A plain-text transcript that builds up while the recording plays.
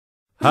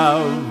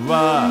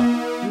Hava,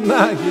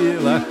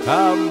 Nagila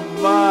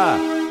Hava,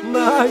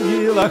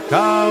 Nagila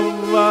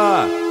Hava,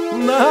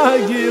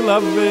 Nagila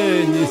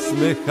veni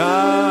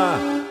smeha.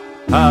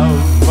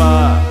 Hava,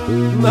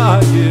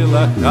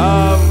 Nagila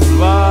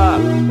Hava,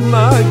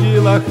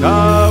 Nagila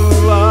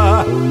Hava,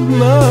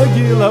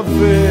 Nagila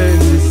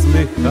veni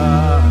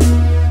smeha.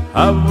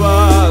 Hava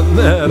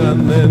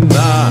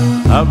neranena,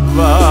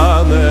 Hava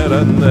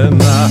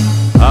neranena,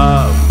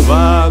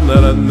 Hava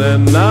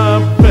neranena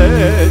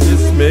veni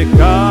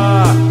smeha.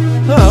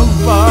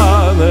 Hava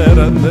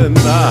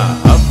neranena,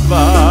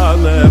 Hava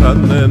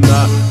neranena,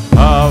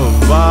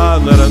 Hava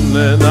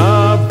neranena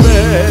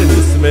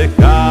veni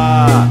smeha.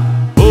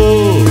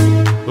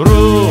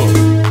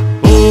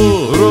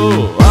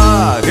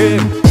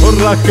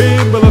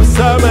 Urrahim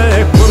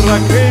b'lavsamek,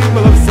 urrahim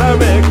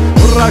b'lavsamek,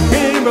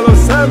 urrahim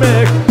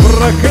b'lavsamek,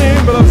 urrahim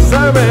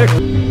b'lavsamek.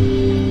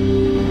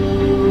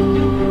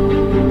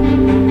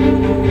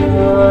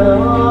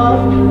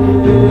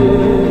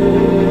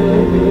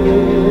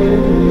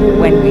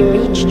 When we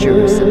reach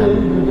Jerusalem,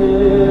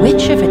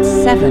 which of its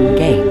 7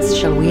 gates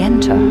shall we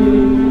enter?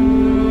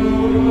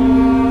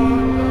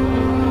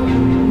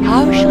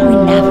 How shall we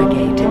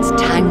navigate its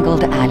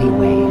tangled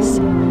alleyways,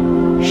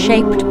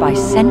 shaped by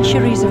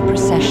centuries of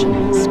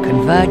processions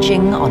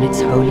converging on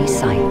its holy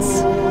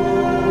sites?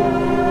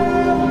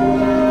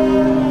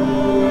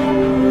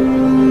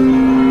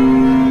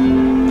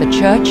 The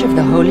Church of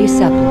the Holy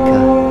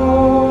Sepulchre,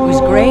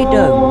 whose grey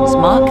domes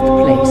mark the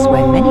place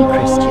where many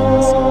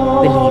Christians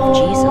believe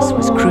Jesus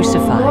was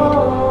crucified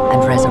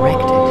and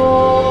resurrected.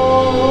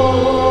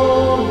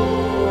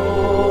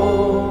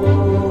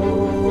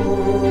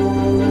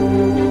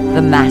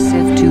 The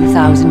massive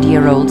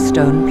 2,000-year-old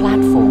stone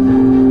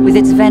platform with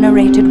its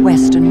venerated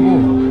western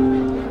wall.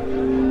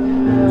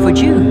 For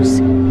Jews,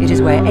 it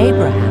is where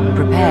Abraham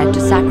prepared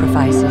to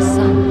sacrifice his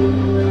son,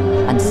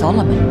 and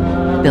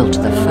Solomon built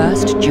the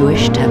first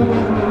Jewish temple.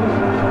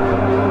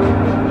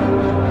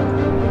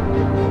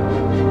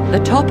 The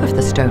top of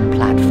the stone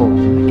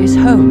platform is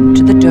home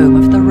to the Dome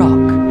of the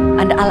Rock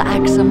and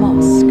Al-Aqsa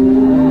Mosque,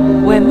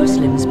 where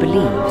Muslims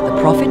believe the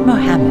Prophet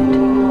Muhammad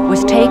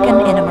was taken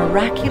in a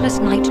miraculous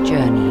night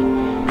journey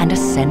and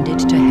ascended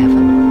to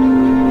heaven.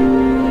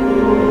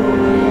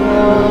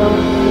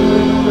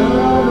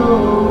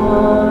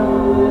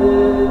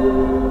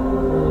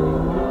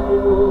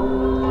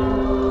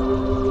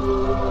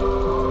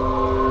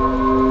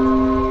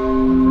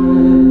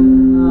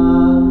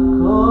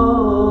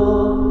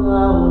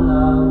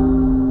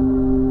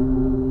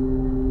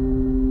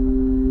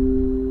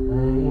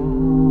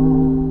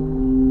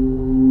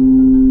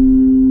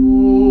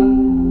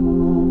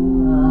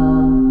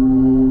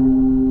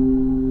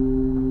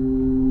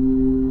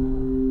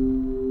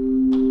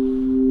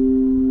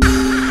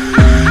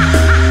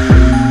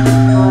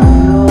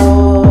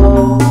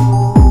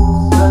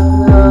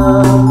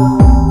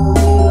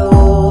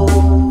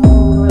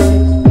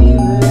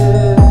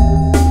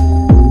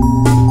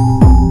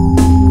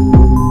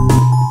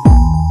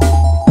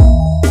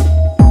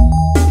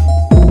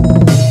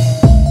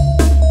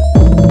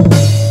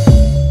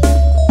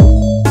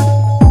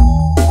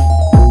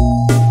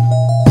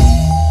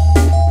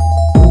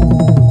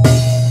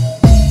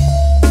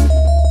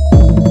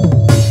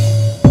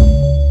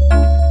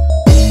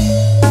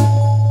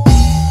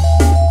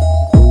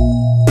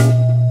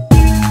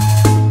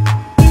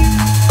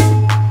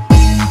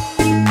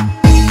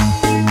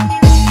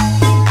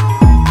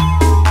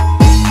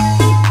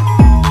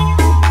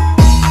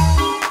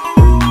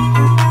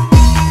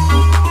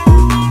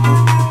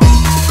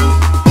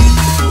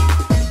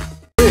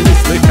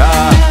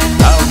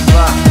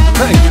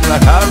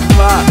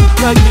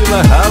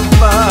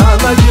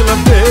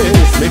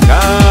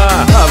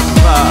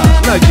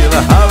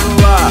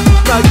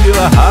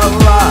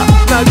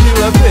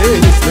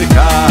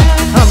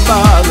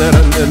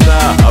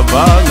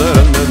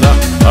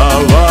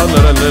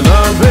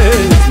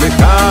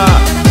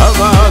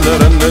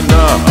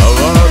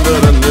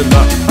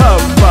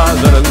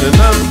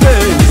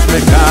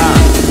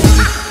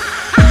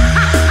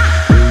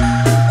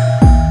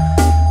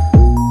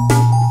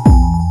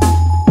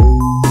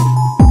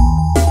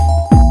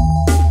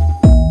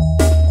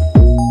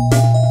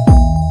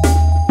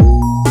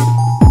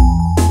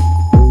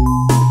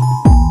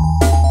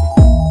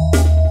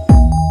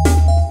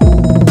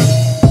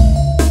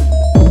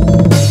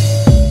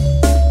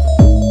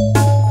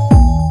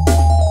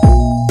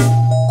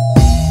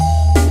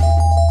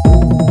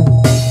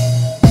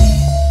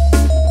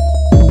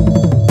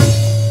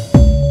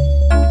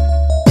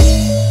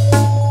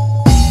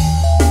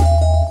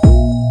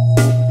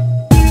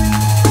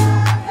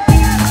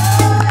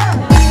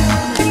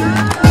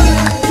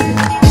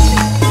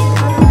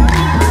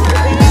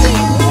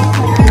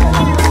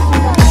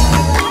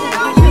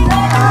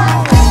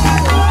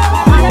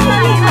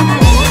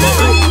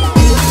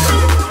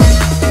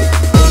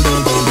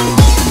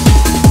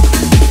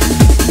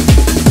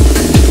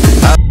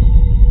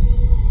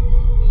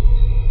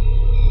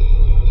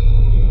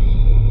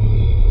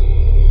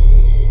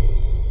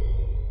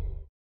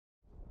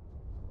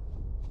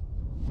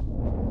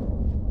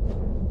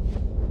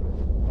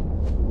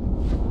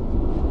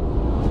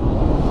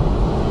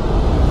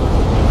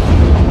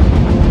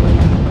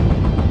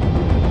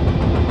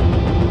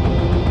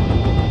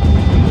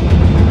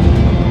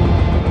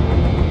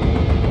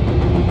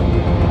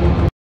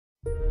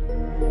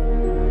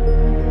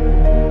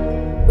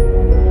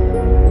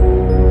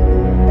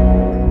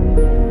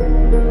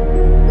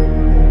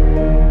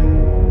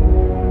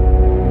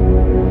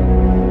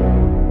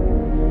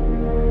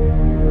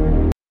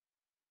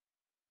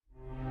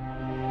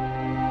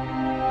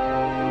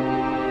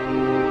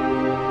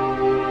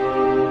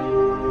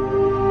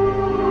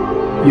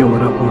 Yo,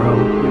 what up, world?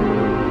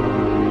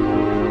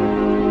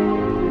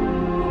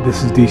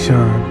 This is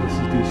Deshaun.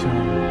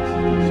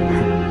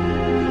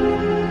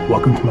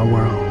 Welcome to my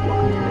world.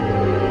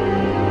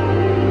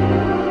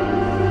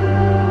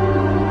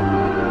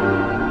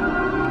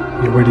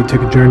 You ready to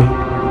take a journey? I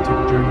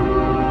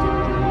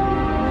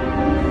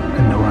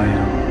know I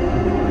am.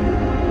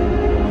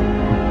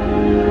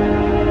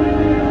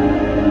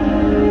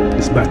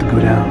 It's about to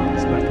go down.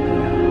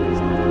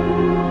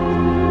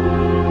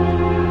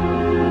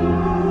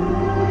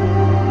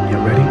 You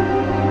ready?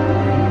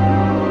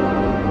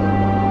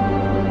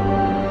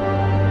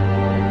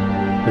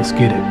 Let's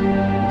get it.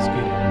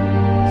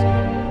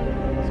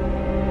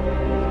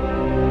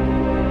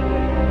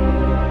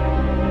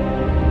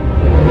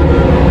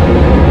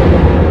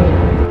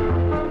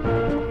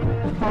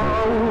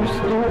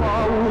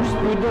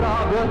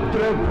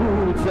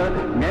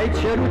 Mi-ai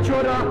cerut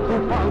ciorat cu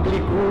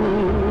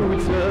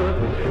panglicuță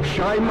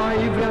Și-ai mai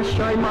vrea,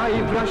 și-ai mai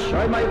vrea,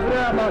 și-ai mai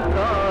vrea la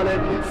tale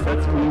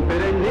Să-ți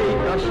cumpere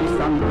neica și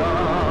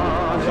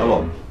sandale.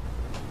 Shalom.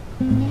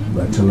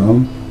 Shalom.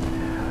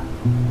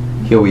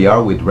 Here we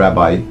are with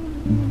Rabbi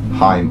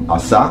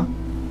Asa,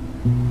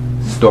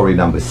 story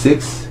number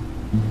 6.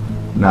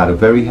 Not a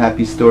very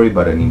happy story,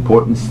 but an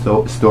important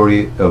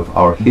story of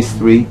our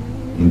history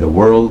in the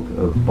world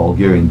of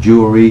Bulgarian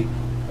Jewry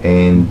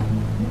and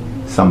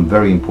some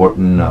very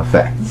important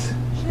facts.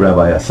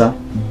 Rabbi Asa.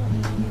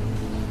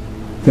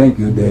 Thank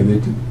you,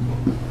 David.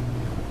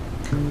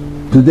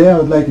 Today I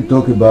would like to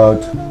talk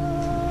about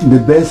the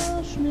best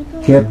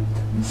kept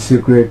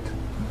secret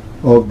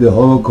of the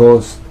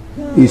Holocaust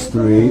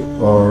history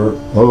or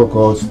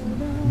Holocaust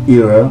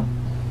era,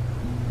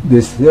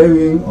 the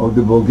saving of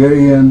the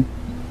Bulgarian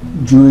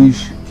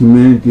Jewish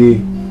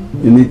community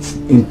in its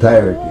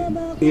entirety.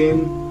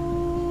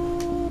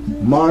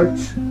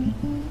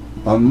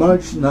 On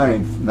March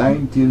 9th,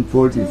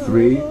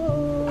 1943,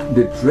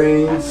 the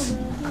trains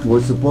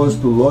were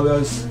supposed to load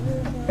us,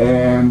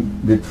 and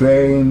the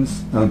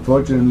trains,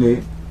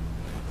 unfortunately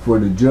for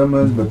the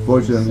Germans, but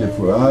fortunately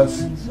for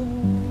us,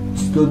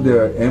 stood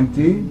there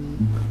empty,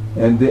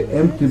 and the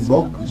empty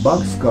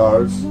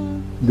boxcars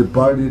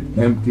departed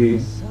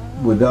empty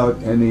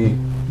without any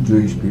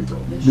Jewish people.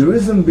 The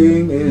reason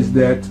being is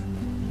that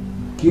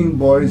King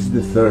Boris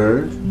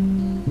III,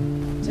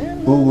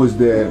 who was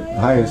the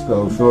highest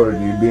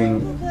authority,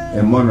 being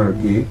a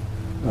monarchy,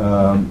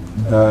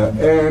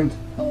 and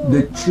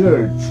the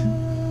church,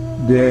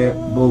 the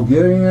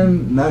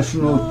Bulgarian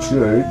National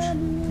Church,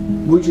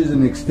 which is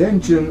an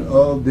extension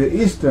of the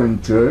Eastern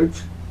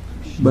Church,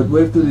 but we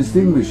have to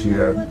distinguish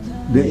here.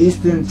 The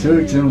Eastern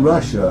Church in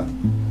Russia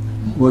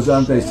was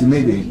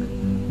anti-Semitic.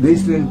 The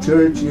Eastern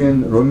Church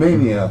in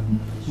Romania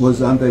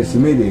was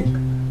anti-Semitic.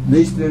 The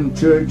Eastern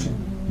Church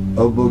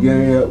of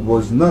Bulgaria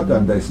was not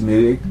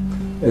anti-Semitic.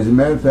 As a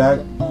matter of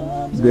fact,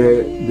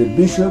 the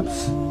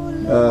bishops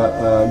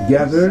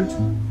gathered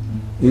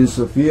in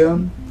Sofia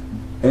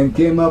and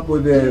came up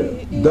with a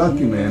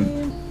document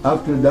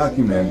after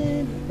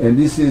document, and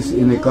this is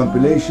in a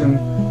compilation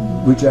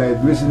which I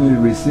had recently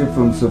received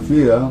from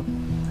Sofia,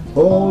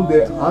 all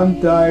the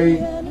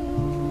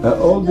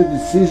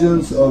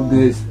decisions of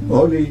this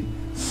Holy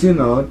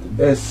Synod,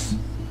 SYNOD,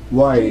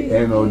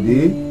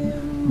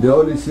 the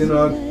Holy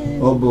Synod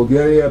of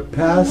Bulgaria,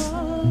 passed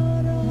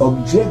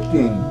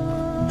objecting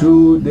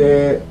to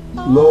the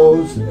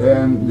laws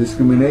and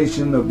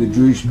discrimination of the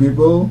Jewish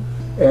people,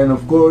 and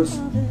of course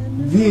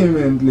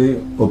vehemently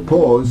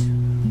opposed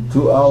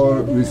to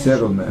our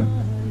resettlement.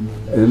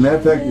 As a matter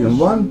of fact, in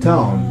one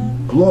town,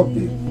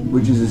 Plovdiv,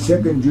 which is the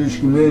second Jewish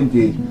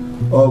community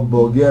of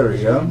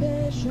Bulgaria,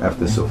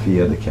 after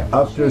Sofia, the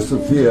capital. After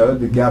Sofia,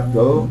 the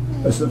capital,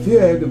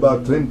 Sofia had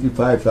about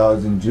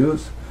 25,000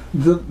 Jews.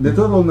 The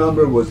total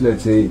number was,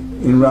 let's say,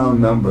 in round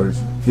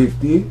numbers,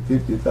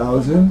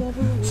 50,000.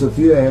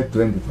 Sofia had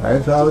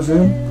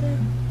 25,000.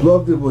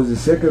 Plovdiv was the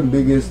second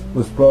biggest,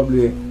 was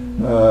probably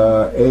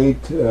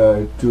 8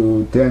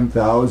 to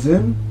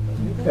 10,000.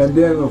 And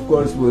then, of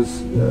course,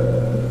 was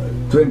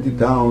 20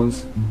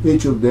 towns,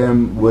 each of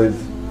them with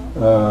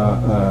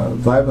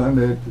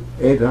 500,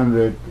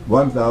 800,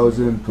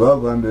 1,000,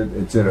 1,200,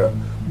 etc.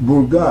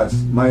 Burgas,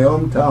 my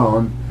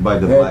hometown, by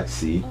the Black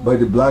Sea. By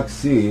the Black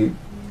Sea,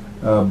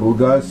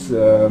 Burgas,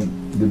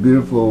 the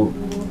beautiful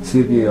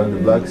city on the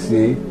Black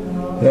Sea,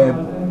 had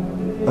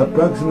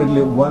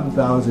approximately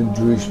 1,000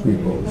 Jewish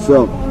people.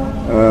 So,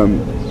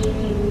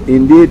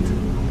 indeed,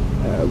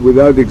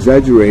 without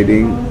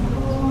exaggerating,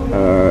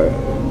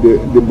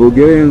 the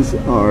Bulgarians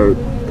are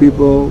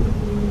people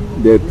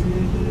that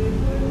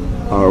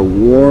are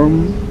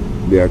warm,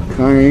 they are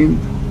kind,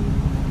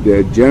 they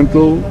are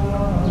gentle,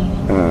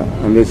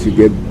 unless you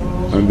get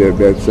on their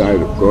bad side,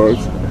 of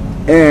course,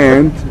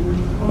 and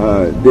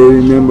they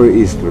remember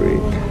history.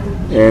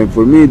 And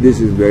for me, this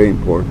is very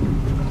important.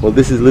 Well,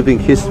 this is living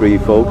history,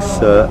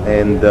 folks,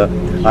 and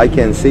I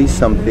can say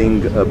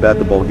something about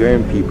the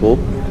Bulgarian people.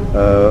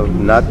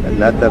 Not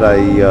that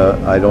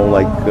I don't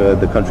like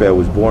the country I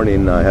was born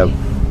in. I have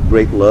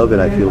great love,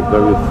 and I feel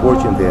very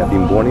fortunate that I've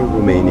been born in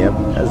Romania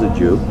as a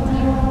Jew.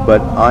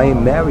 But I am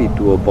married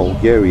to a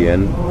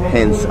Bulgarian,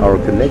 hence our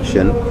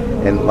connection.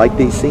 And like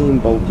they say in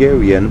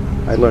Bulgarian,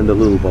 I learned a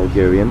little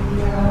Bulgarian.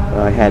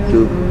 I had to,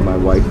 my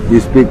wife. You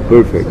speak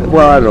perfect.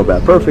 Well, I don't know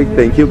about perfect,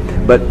 thank you.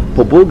 But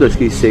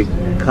по-български се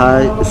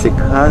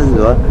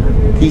казва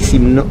ти си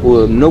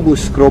много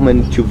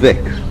скромен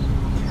човек,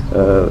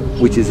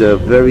 which is a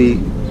very,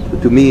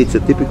 to me, it's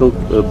a typical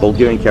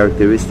Bulgarian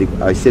characteristic.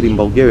 I said in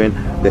Bulgarian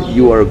that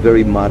you are a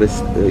very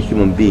modest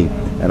human being.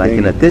 And I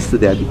can attest to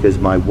that because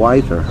my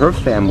wife and her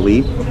family,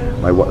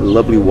 my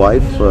lovely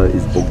wife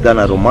is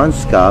Bogdana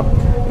Romanska,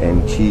 and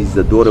she's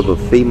the daughter of a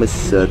famous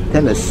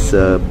tennis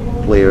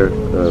player,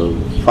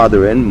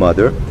 father and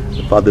mother.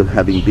 The father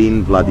having been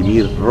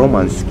Vladimir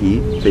Romansky,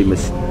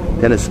 famous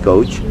tennis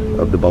coach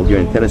of the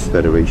Bulgarian Tennis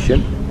Federation,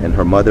 and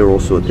her mother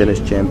also a tennis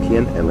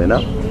champion, Elena.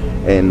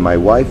 And my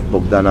wife,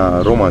 Bogdana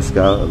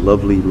Romanska, a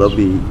lovely,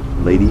 lovely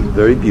lady,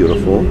 very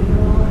beautiful,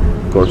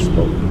 of course,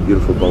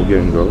 beautiful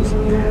Bulgarian girls,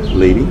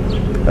 lady.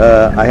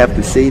 I have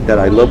to say that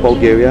I love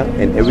Bulgaria,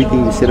 and everything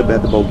you said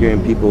about the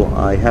Bulgarian people,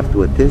 I have to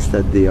attest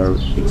that they are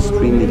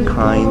extremely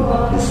kind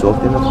and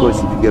soft. And of course,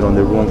 if you get on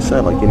the wrong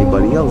side like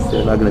anybody else,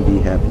 they're not going to be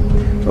happy.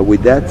 But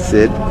with that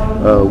said,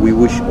 we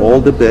wish all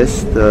the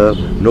best.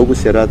 Много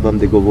се радвам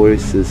да говоря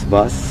с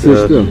вас,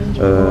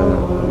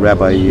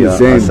 Rabbi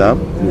Asa.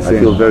 I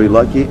feel very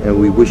lucky, and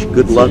we wish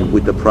good luck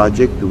with the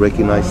project to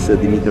recognize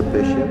Dimitar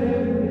Pesha.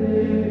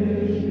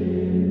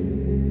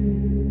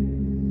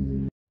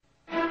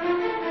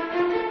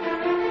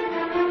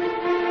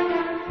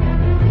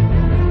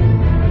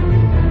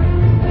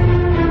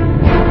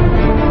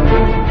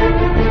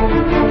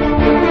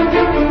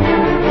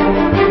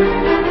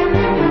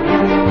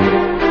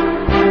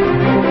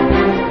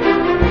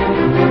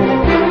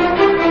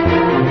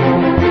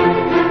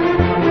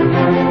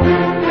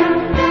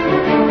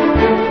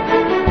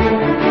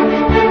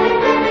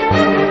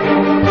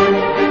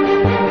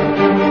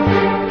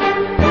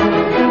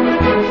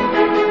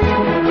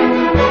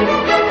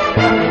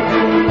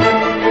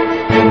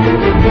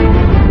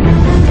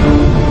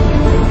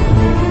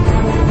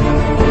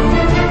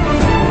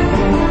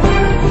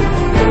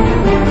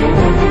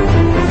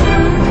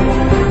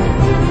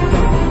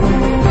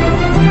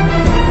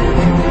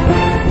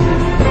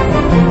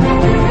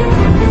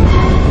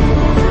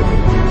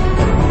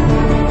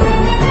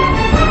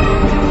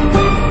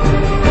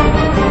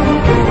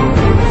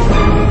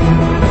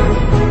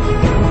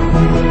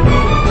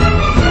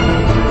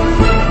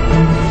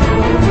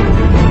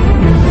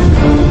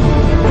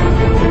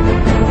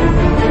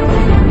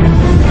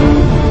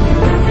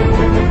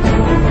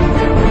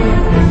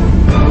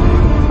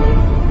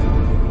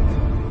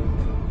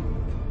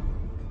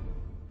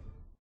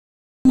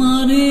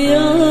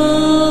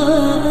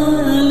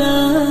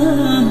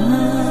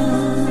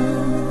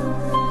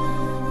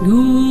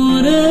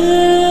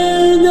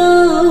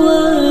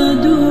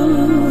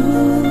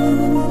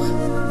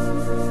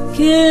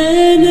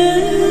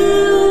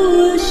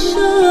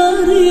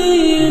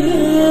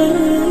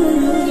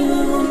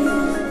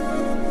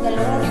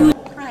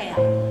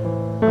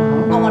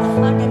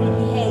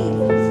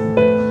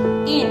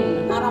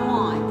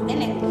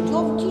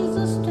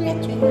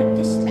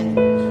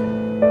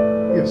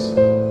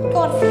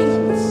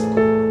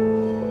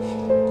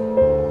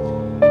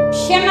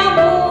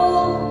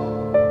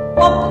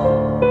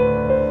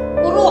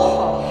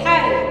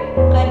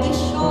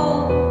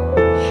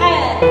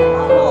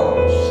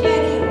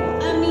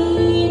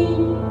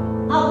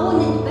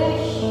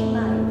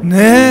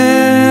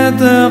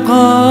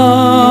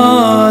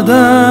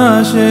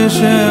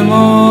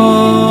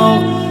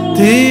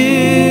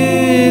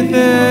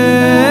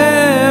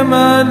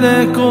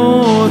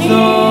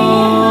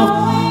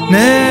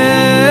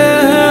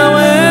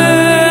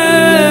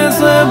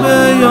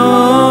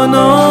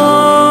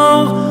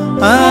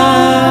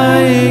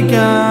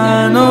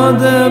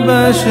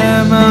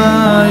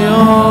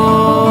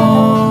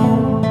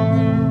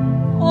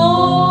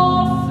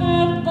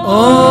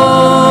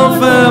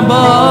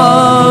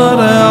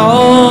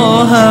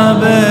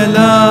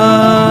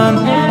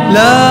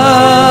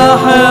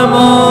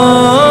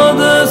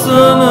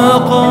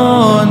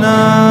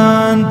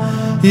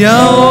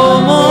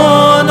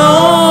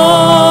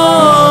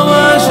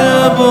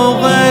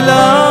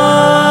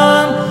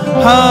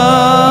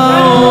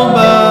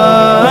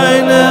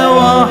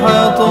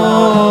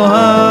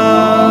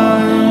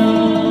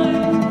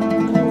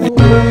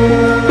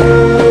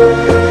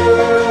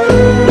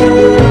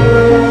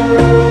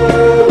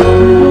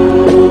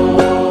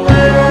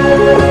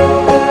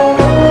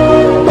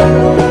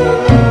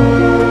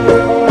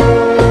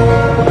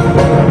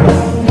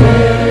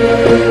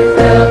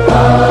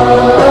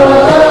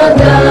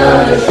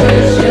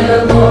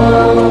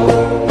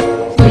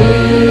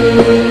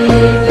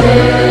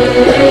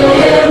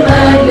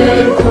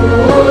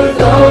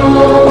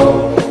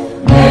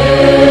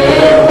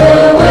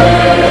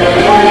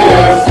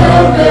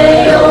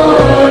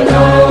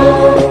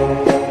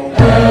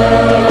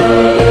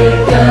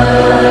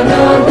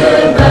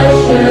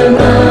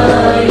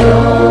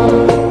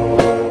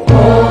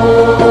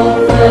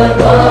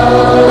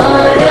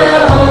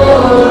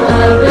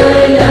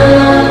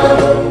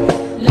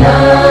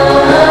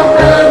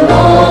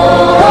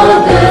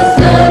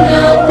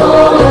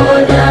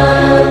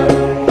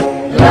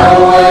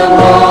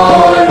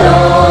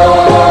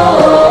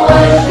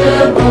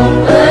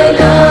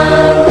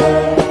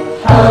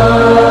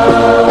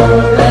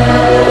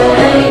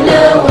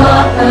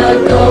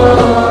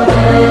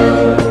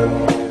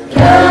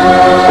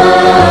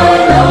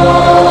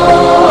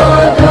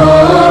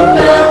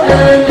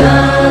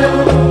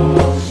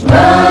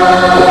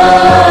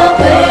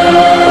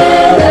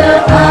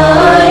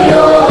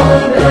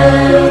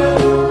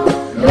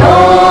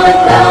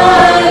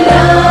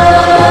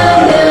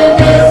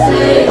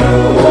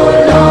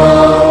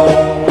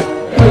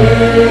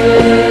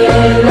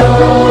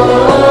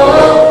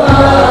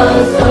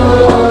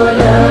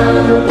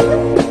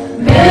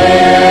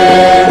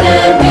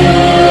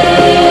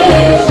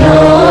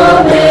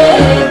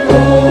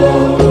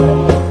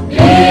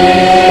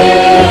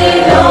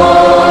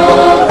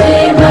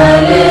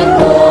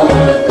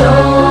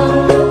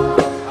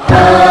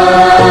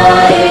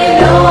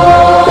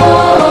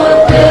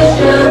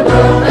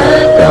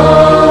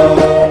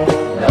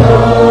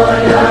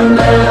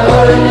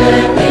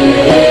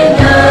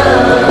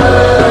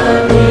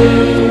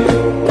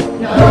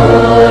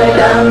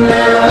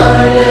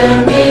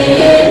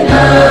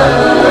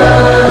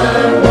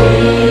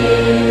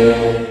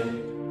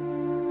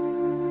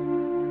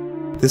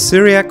 The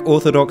Syriac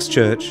Orthodox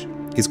Church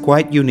is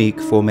quite unique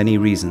for many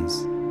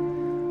reasons.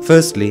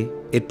 Firstly,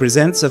 it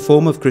presents a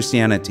form of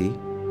Christianity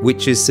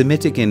which is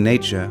Semitic in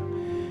nature,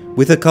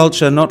 with a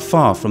culture not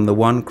far from the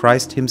one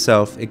Christ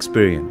himself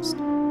experienced.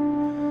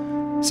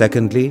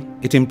 Secondly,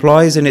 it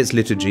employs in its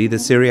liturgy the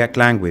Syriac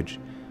language,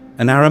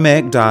 an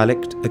Aramaic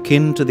dialect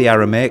akin to the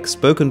Aramaic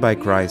spoken by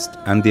Christ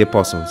and the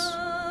Apostles.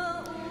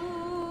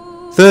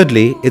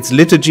 Thirdly, its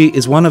liturgy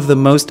is one of the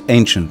most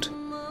ancient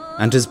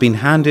and has been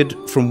handed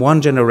from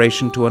one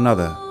generation to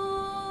another.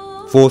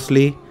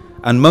 Fourthly,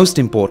 and most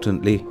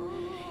importantly,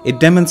 it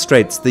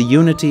demonstrates the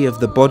unity of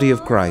the body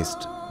of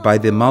Christ by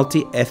the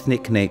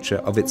multi-ethnic nature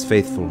of its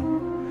faithful.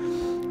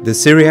 The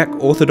Syriac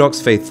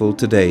Orthodox faithful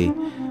today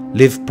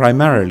live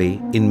primarily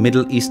in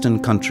Middle Eastern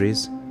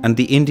countries and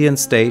the Indian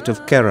state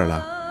of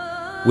Kerala,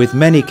 with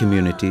many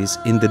communities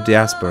in the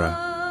diaspora.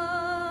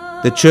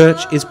 The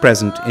Church is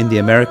present in the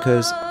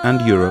Americas and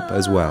Europe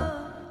as well.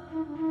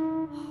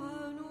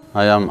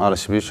 I am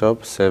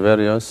Archbishop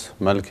Severius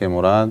Malki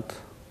Murad,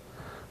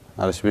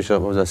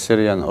 Archbishop of the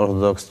Syrian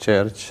Orthodox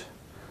Church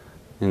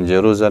in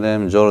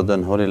Jerusalem,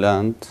 Jordan, Holy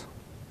Land.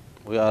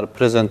 We are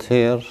present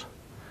here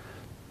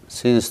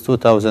since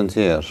 2000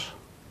 years.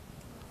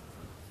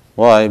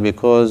 Why?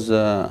 Because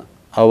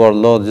our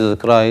Lord Jesus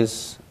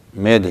Christ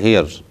made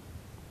here,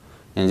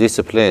 in this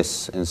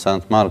place, in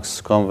St. Mark's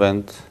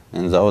Convent,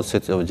 in the old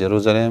city of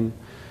Jerusalem,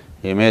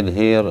 He made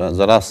here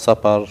the Last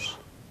Supper,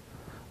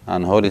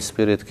 and Holy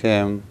Spirit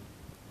came,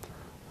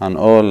 and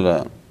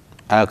all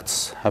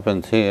acts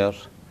happened here,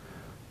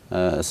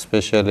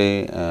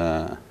 especially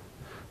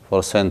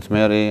for Saint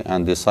Mary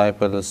and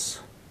disciples.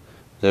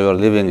 They were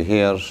living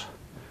here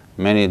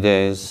many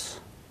days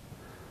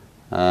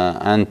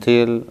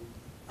until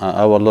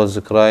our Lord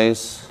Jesus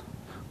Christ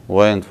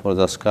went for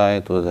the sky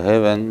to the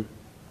heaven,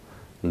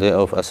 day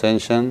of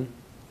Ascension,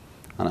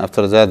 and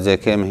after that they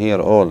came here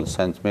all,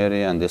 Saint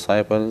Mary and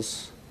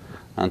disciples,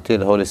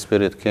 until Holy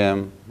Spirit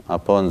came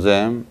upon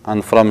them,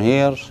 and from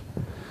here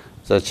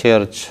the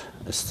Church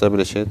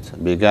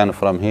established, began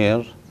from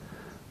here,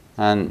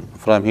 and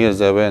from here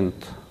they went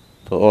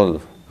to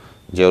all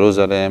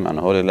Jerusalem and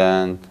Holy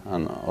Land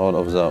and all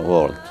of the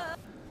world.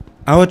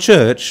 Our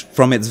Church,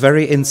 from its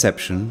very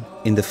inception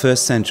in the 1st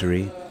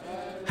century,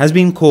 has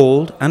been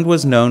called and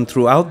was known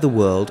throughout the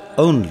world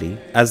only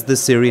as the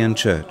Syrian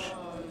Church.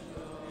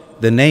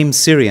 The name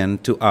Syrian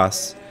to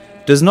us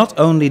does not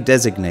only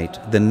designate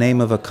the name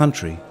of a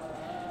country,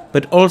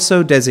 but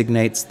also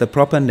designates the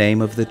proper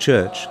name of the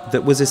church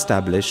that was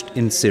established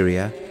in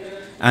Syria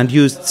and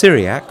used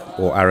Syriac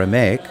or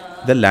Aramaic,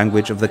 the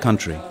language of the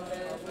country.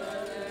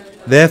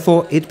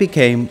 Therefore, it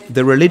became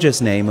the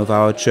religious name of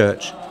our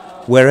church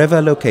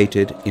wherever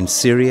located in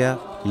Syria,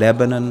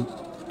 Lebanon,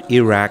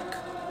 Iraq,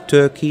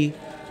 Turkey,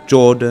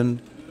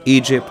 Jordan,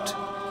 Egypt,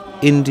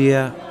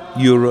 India,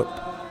 Europe,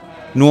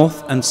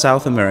 North and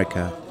South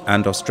America,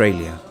 and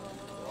Australia.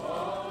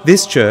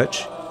 This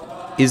church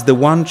is the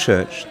one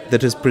church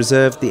that has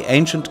preserved the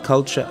ancient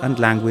culture and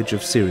language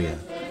of Syria,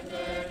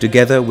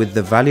 together with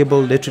the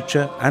valuable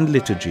literature and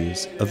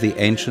liturgies of the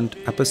ancient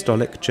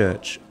Apostolic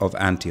Church of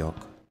Antioch.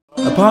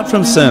 Apart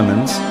from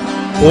sermons,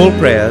 all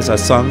prayers are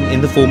sung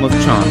in the form of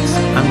chants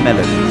and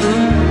melodies.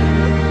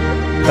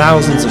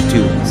 Thousands of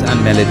tunes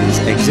and melodies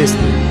exist,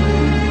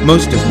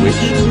 most of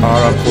which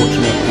are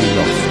unfortunately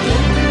lost.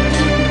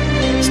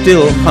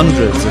 Still,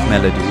 hundreds of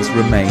melodies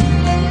remain,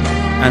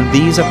 and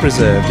these are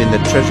preserved in the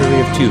treasury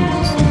of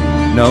tunes,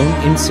 known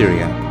in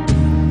Syria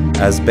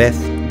as Beth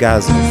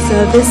Gaza.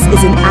 Service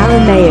is in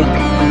Aramaic,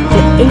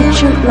 the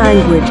ancient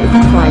language of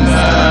Christ.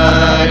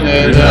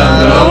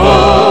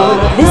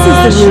 This is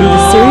the room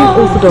the Syrian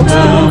Orthodox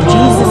believe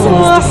Jesus and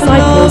his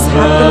disciples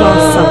had the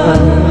Last Supper.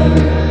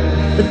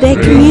 But their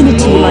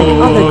community, like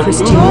other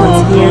Christian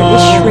ones here,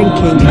 is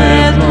shrinking.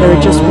 There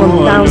are just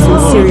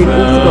 1,000 Syrian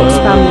Orthodox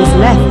families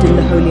left in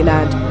the Holy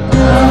Land, a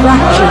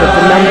fraction of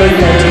the number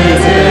 30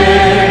 years ago.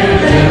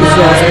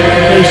 Israel's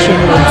occupation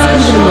makes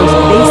even the most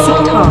basic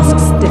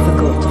tasks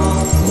difficult.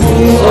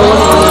 We are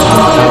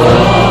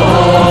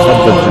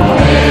trying to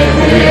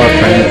keep our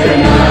community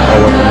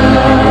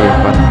here,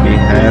 but we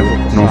have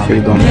no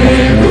freedom of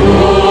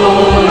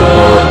movement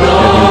or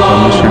having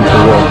permission to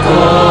work.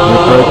 We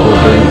try to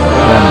bring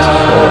homes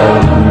for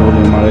our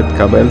newly married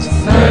couples,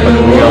 but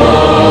we are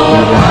not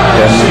given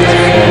permits for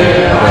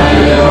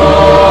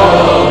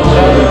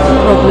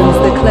problems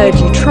the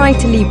clergy try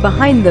to leave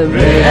behind them,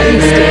 at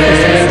least at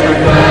Christmas time.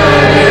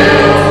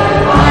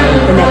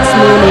 The next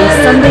morning,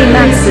 Sunday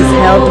Mass is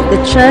held at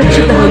the Church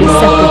of the Holy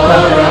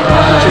Sepulchre,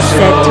 which is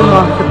said to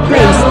mark the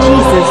place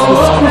Jesus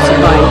was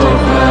crucified.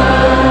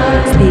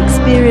 It's the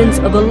experience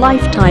of a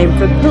lifetime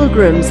for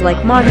pilgrims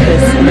like Marcus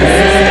and his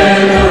sister.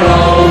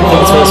 I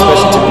think it's very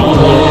special to be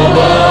here,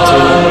 to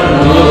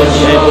really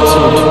be able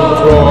to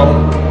draw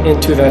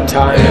into that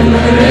time and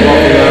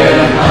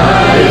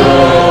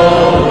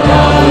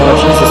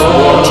Jesus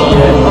walked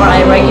here.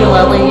 I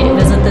regularly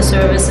visit the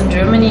service in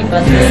Germany,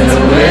 but this is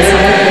really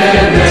something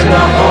to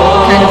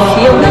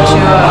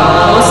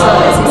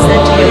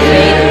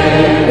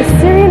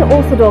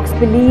Orthodox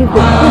believe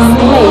that this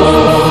place,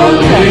 the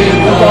center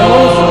of their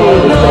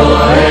monastery, was where the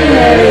Virgin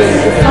Mary and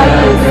the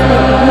disciples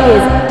spent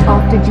years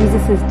after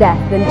Jesus'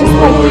 death, and just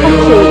by touching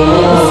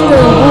the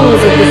stone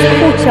walls of this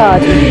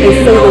courtyard,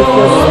 they say they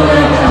feel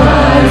spiritually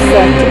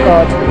closer to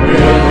God.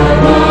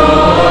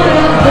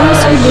 Those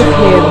who live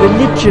here,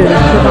 religion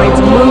provides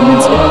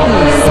moments of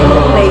peace in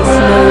a place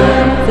known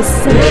for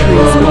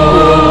centuries of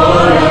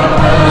war.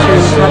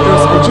 Sharon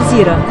Tadros, Al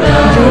Jazeera,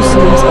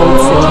 Jerusalem's Old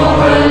City.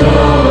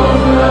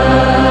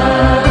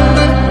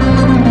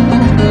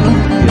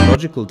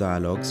 Theological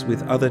dialogues with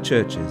other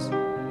churches.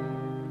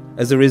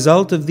 As a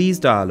result of these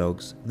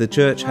dialogues, the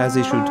Church has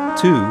issued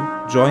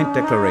 2 joint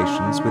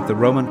declarations with the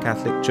Roman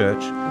Catholic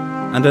Church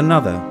and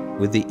another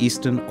with the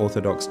Eastern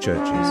Orthodox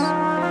churches.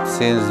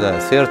 Since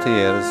 30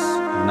 years,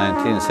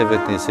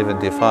 1970,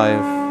 75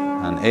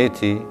 and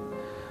 80,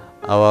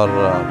 our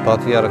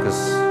Patriarch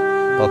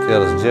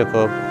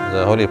Jacob,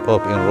 the Holy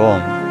Pope in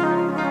Rome,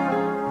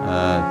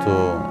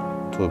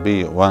 to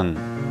be one,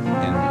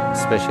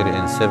 especially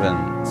in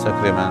 7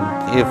 sacraments.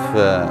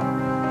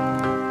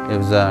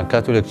 If the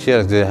Catholic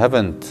Church, they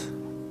haven't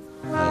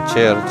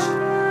church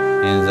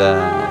in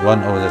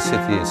one of the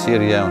city,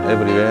 Syria and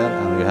everywhere,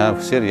 and we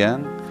have Syrian,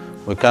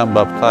 we can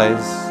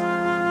baptize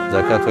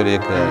the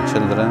Catholic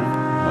children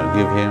or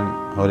give him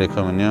Holy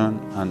Communion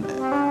and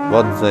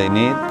what they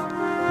need,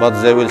 but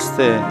they will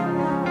stay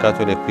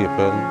Catholic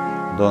people,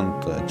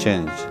 don't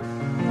change.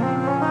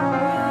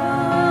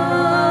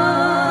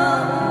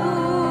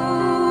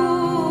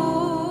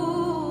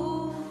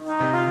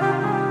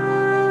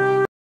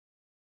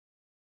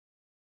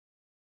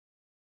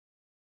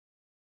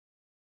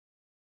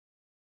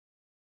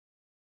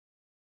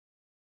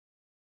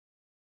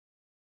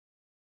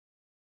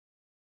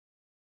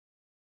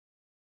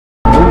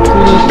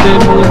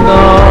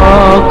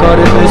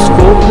 Care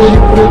descoperi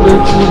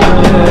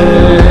prădăciunile,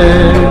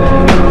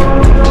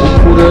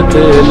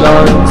 bucură-te,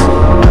 lanț,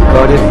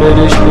 care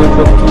ferește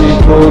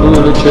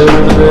făptuitorul cel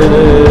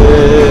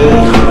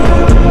învelești.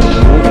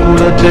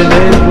 Bucură-te,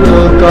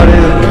 nebună, care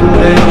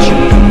întuneci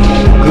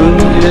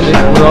gândurile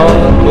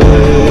necurate.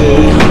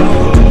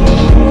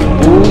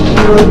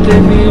 Bucură-te,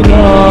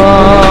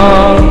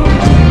 minat.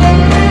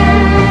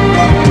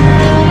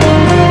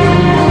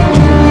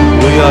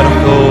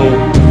 ويرحو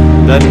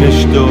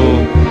دنشتو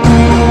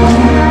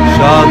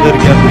شادر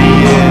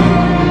جبريل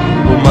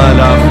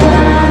وملاخو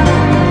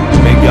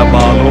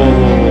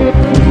مجبالوه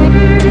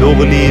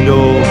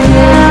لغليلو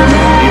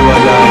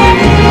لولاي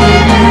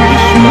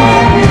إشما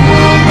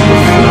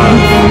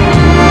مصراف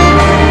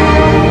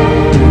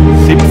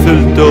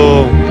سبسلتو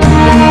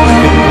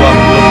تكوى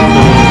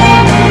قلبتو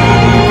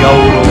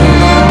جورو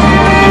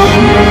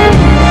إشما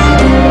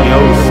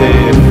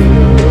يوسف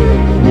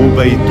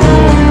وبيتو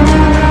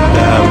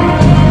داوي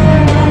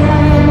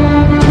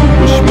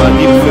وشما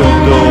دي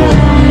بفردو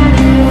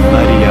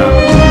مريم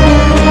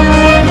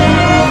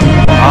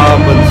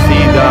عامل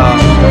سيدا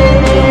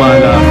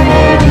ومالا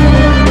خوف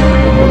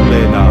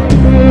وملينا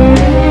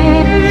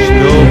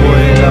شلومو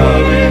إلا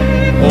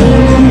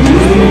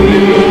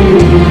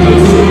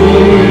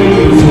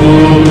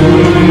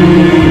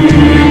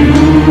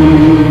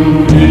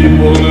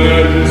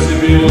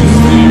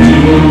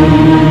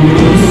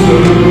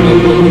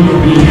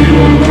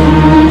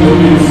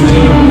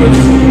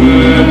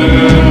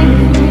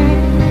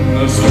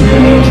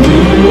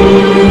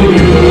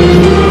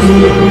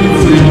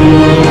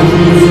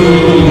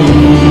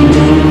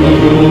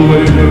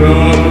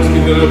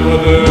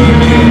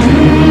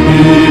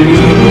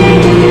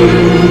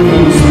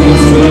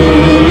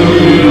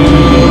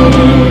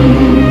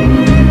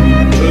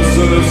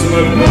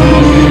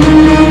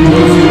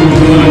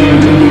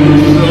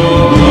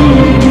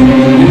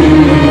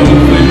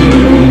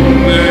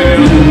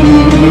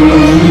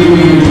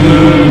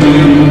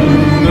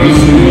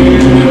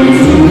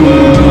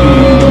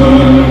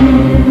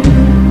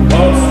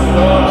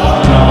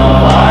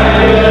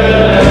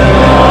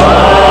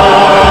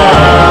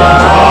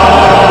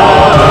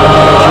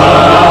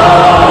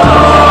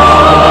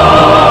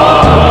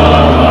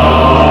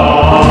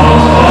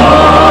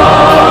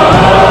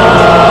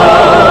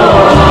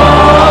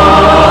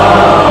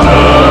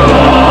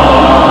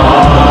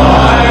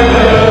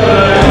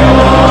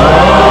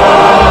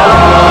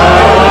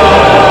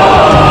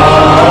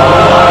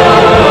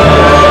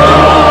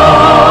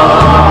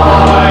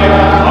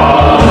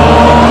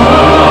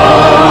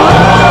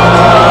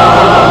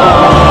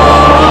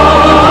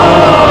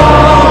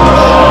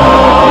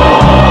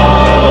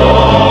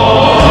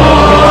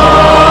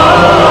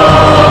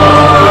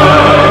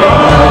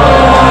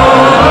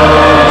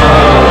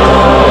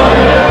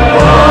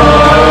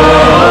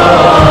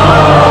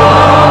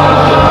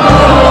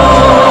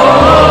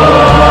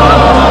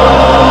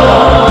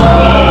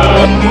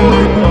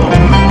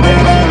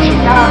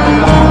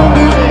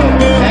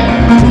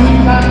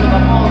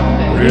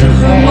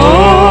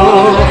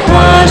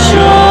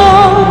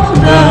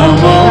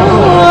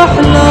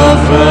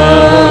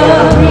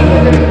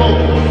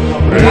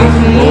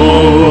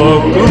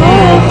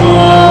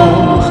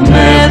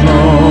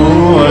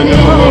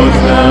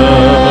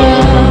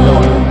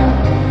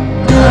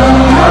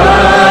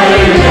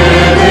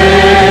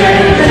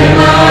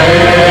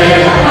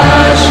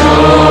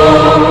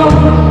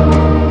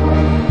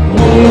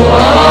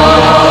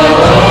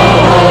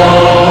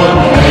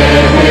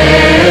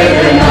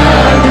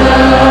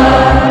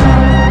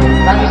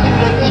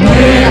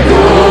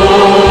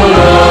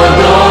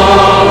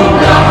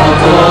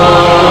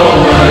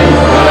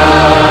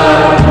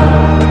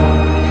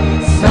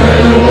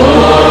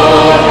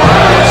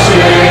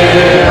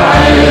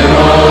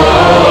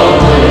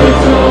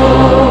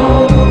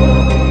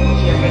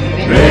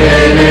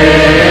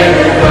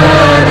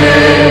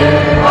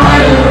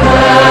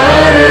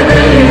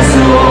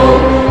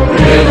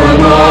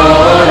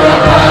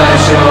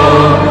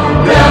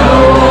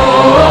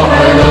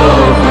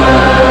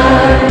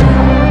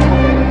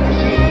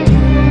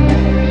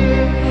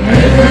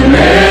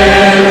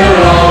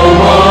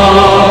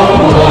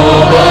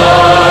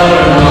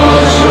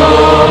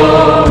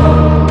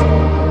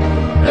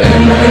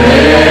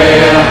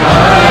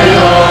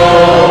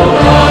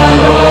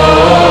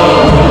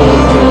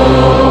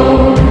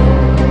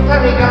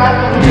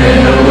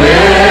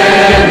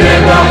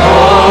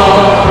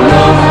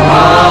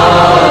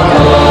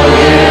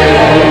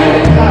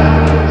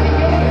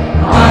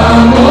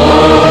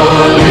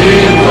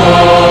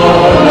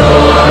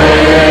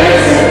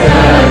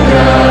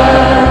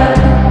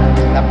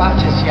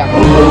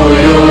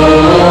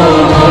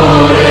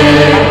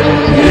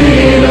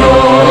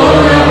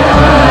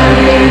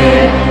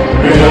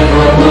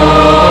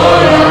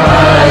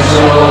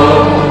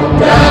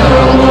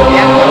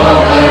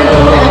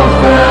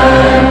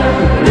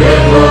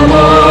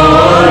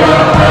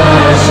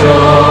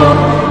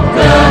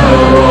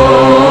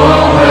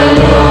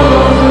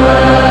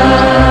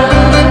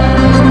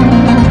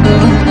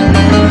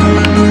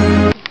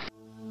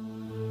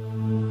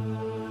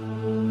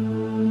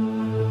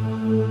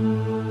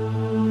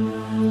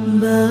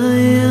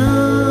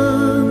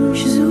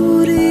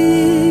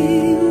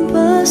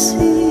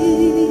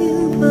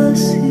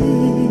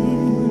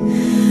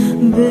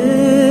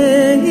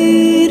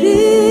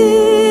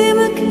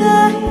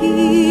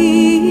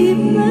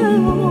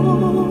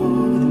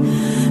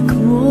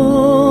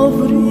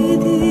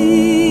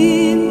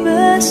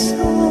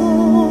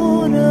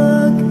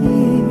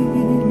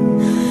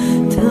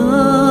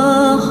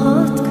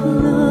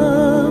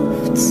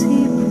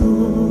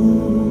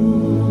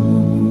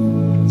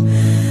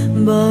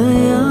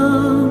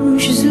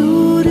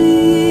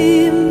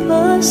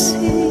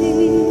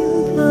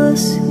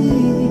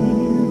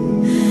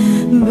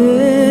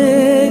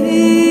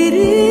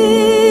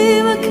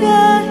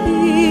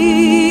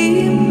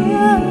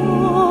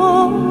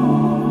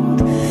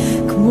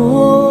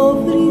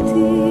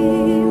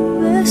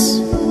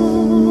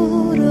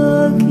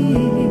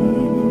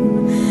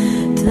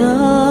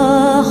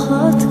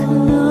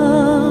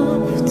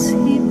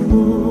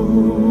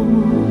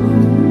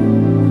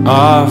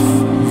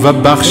و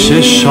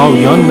بخشش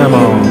شایان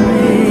نما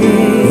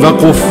و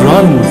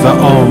غفران و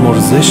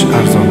آمرزش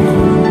ارزان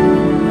کن.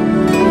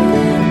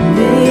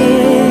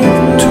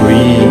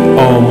 تویی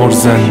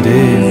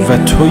آمرزنده و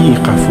تویی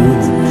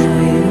غفور،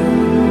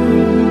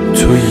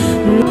 تویی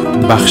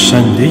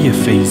بخشنده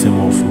فیض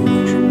موفور.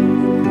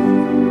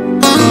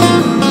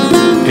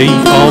 ای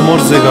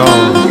آمرزگار،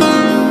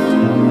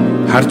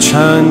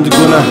 هرچند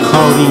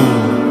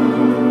گناهکاریم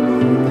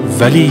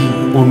ولی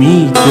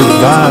امید به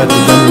وعد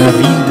و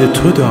نوید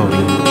تو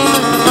داریم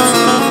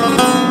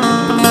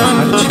و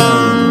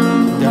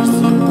هرچند در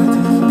ظلمت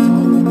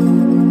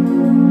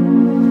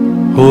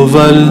هو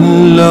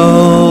الله.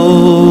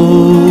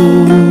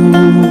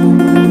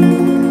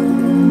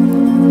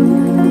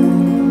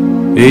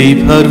 ای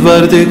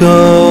پروردگار،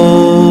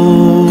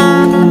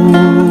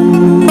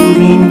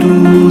 این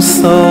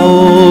دوستان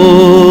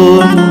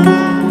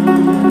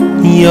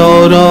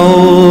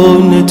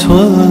یاران تو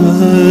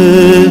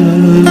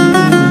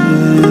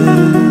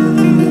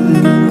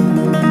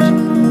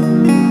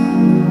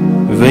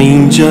و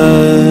این جمع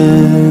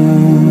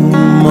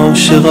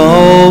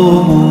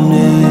عاشقان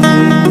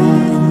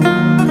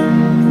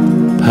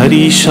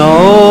پریشان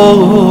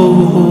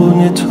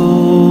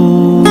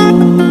تو.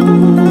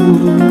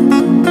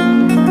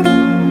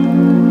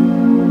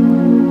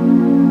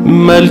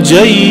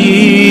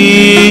 ملجئی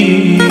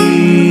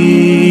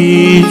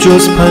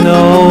جز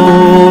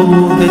پناه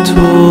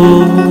تو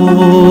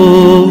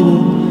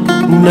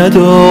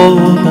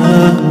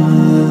ندارد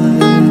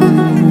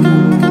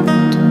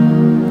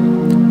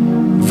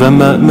و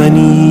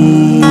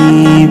مأمنی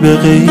به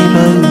غیر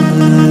از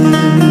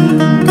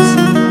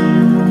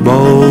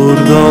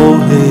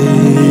بارگاه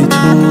تو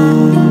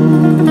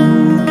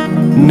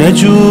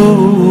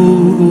نجویم.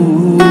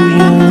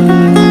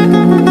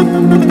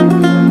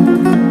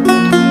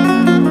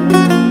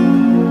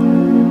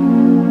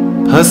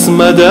 پس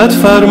مدد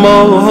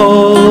فرما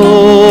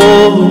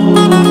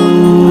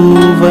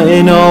و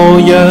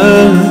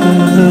عنایت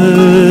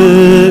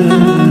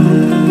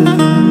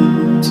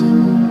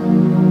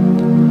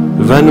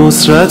و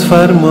نصرت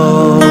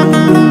فرما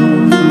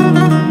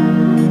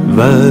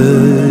و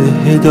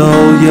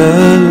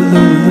هدایت